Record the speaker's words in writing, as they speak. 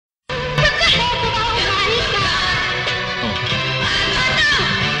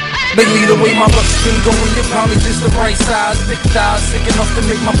Lately the way my luck's been going, you're probably just the right size. Thick thighs, sick enough to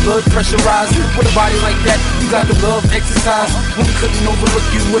make my blood pressure rise. With a body like that, you got to love exercise. One couldn't overlook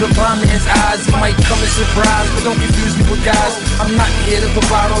you with a blind man's eyes. You might come as surprise, but don't confuse me with guys. I'm not here to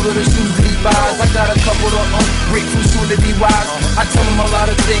provide all of the shoes that he buys. I got a couple of ungrateful soon to be wise. I tell him a lot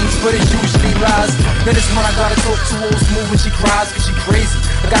of things, but it's usually lies. Then it's when I gotta talk to her smooth when she cries, cause she crazy.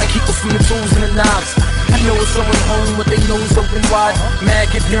 I gotta keep her from the tools and the knives. I know it's someone home with their nose open wide,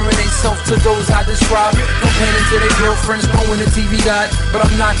 mad comparing themselves to those I describe. Complaining to their girlfriends knowing the TV got, but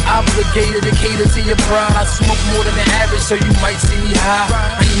I'm not obligated to cater to your pride. I smoke more than the average, so you might see me high.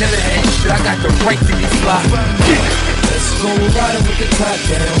 I ain't never had shit, I got the right to be fly. Let's go riding with the top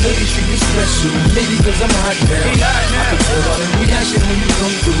down. Ladies treat me special, maybe cause I'm hot now. I can tell by the reaction when you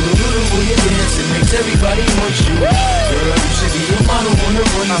come through. The little way you dance, it makes everybody want you. Girl, you should be a model on the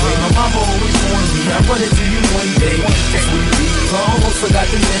runway. My mama always warned me, I run into you one day. Before you leave, I almost forgot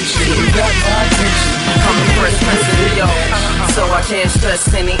to mention, you got my attention. I'm the first prince of Rio, so I can't stress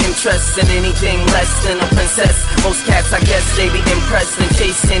any interest in anything less than a princess. Most cats, I guess, they be impressed and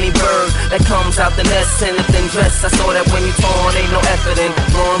chase any bird that comes out the nest in a thin dress. I saw that when you torn, ain't no effort in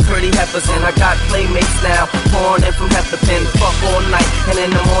blowing pretty heifers in. I got playmates now, pouring in from Hefferpin. Fuck all night, and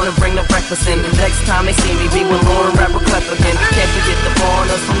in the morning bring the breakfast in. The next time they see me, be with Lauren rapper Clef again. Can't forget the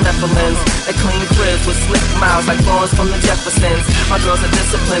foreigners from Nephilim's. They clean cribs with slick miles like Florence from the Jeffersons. My girls are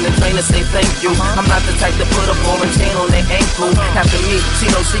disciplined and trained to say thank you. I'm not the type to put a ball and chain on their ankle. After me, she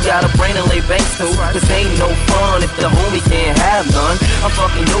knows she got a brain and lay banks too. Cause they ain't no fun if the homie can't have none. I'm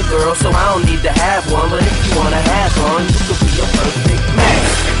fucking your girl, so I don't need to have one. But if you wanna have one, you could be a perfect match.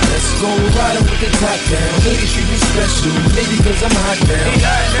 Let's go riding with the top down. Ladies treat me special, maybe cause I'm hot now.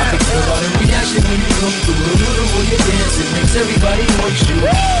 I can tell by the reaction when you come through. The little way you dance, it makes everybody want you.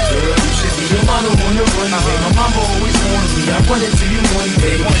 Girl, you should be a model on the runway. My mama always warned me, I run into you one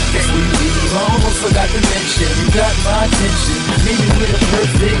day. Before you leave, I almost forgot to mention, you got my attention, maybe we're the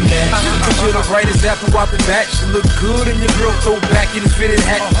perfect match. Cause you're the brightest apple out the batch. You look good in your girl throw back in the fitted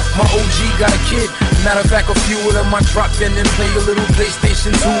hat. My OG got a kid, matter of fact a few of them I dropped in and played a little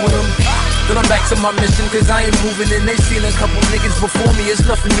PlayStation 2 with them. Then I'm back to my mission, cause I ain't moving in. They seen a couple niggas before me, it's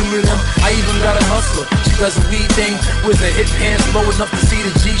nothing new to them. I even got a hustler, she does a weed thing. With her hip hands low enough to see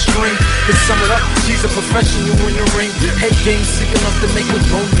the G-string. To sum it up, she's a professional in the ring. Head game sick enough to make a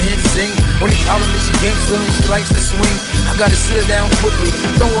grown man sing. Only problem is she gangster and she likes to swing. I gotta sit her down quickly,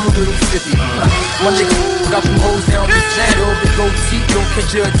 throw on a little 50. My nigga got them hoes down the jail. The goatee don't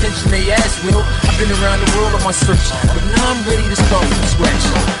catch your attention, they ass will. I've been around the world on my search, but now I'm ready to start from scratch.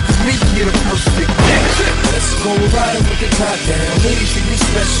 Cause me, you're the perfect match. Let's go riding with the top down. Ladies treat me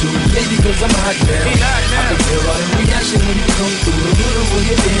special, maybe cause I'm hot now. I can tell by the reaction when you come through. The little way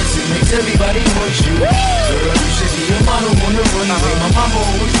you dance, it makes everybody want you. Girl, you should be a model on the runway. My mama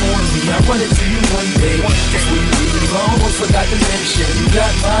always warned me, I run into you one day. Before you leave, I almost forgot to mention, you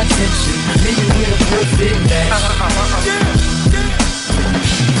got my attention, maybe we're the perfect match.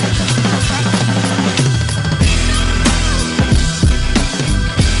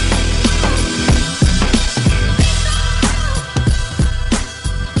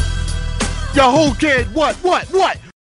 Yo, who kid? What?